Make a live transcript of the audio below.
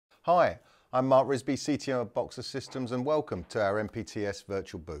Hi, I'm Mark Risby, CTO of Boxer Systems, and welcome to our MPTS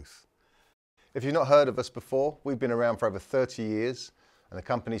virtual booth. If you've not heard of us before, we've been around for over 30 years, and the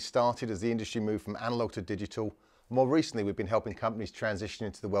company started as the industry moved from analog to digital. More recently, we've been helping companies transition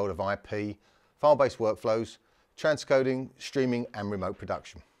into the world of IP, file-based workflows, transcoding, streaming, and remote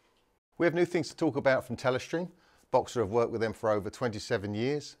production. We have new things to talk about from Telestream. Boxer have worked with them for over 27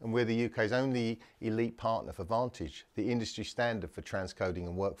 years, and we're the UK's only elite partner for Vantage, the industry standard for transcoding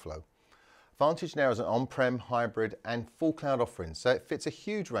and workflow. Vantage now is an on-prem, hybrid and full cloud offering, so it fits a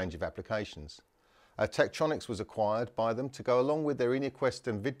huge range of applications. Tektronix was acquired by them to go along with their InnoQuest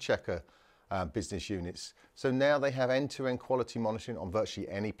and VidChecker business units, so now they have end-to-end quality monitoring on virtually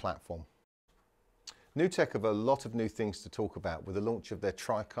any platform. NewTek have a lot of new things to talk about with the launch of their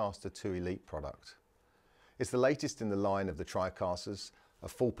TriCaster 2 Elite product. It's the latest in the line of the TriCasters, a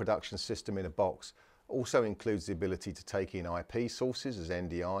full production system in a box. Also includes the ability to take in IP sources as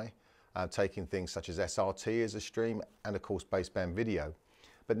NDI, taking things such as SRT as a stream, and of course baseband video.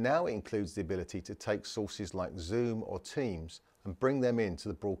 But now it includes the ability to take sources like Zoom or Teams and bring them into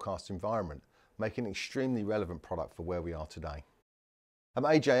the broadcast environment, making an extremely relevant product for where we are today.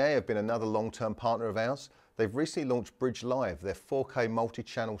 AJA have been another long-term partner of ours. They've recently launched Bridge Live, their 4K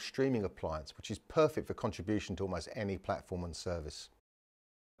multi-channel streaming appliance, which is perfect for contribution to almost any platform and service.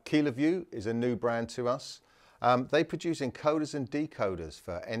 KeelerView is a new brand to us. They produce encoders and decoders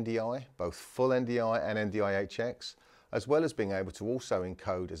for NDI, both full NDI and NDI-HX, as well as being able to also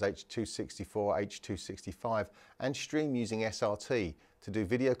encode as H.264, H.265 and stream using SRT to do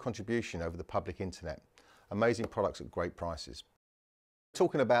video contribution over the public internet. Amazing products at great prices.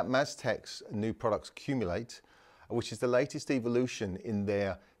 Talking about Maztek's new products Accumulate, which is the latest evolution in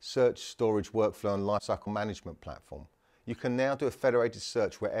their search, storage, workflow and lifecycle management platform. You can now do a federated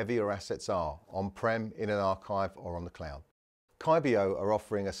search wherever your assets are, on-prem, in an archive or on the cloud. Kybio are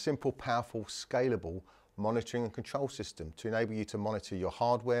offering a simple, powerful, scalable monitoring and control system to enable you to monitor your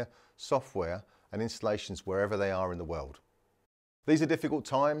hardware, software and installations wherever they are in the world. These are difficult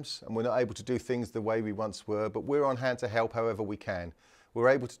times and we're not able to do things the way we once were, but we're on hand to help however we can. We're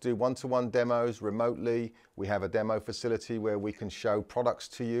able to do one-to-one demos remotely. We have a demo facility where we can show products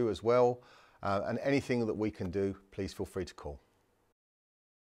to you as well. And anything that we can do, please feel free to call.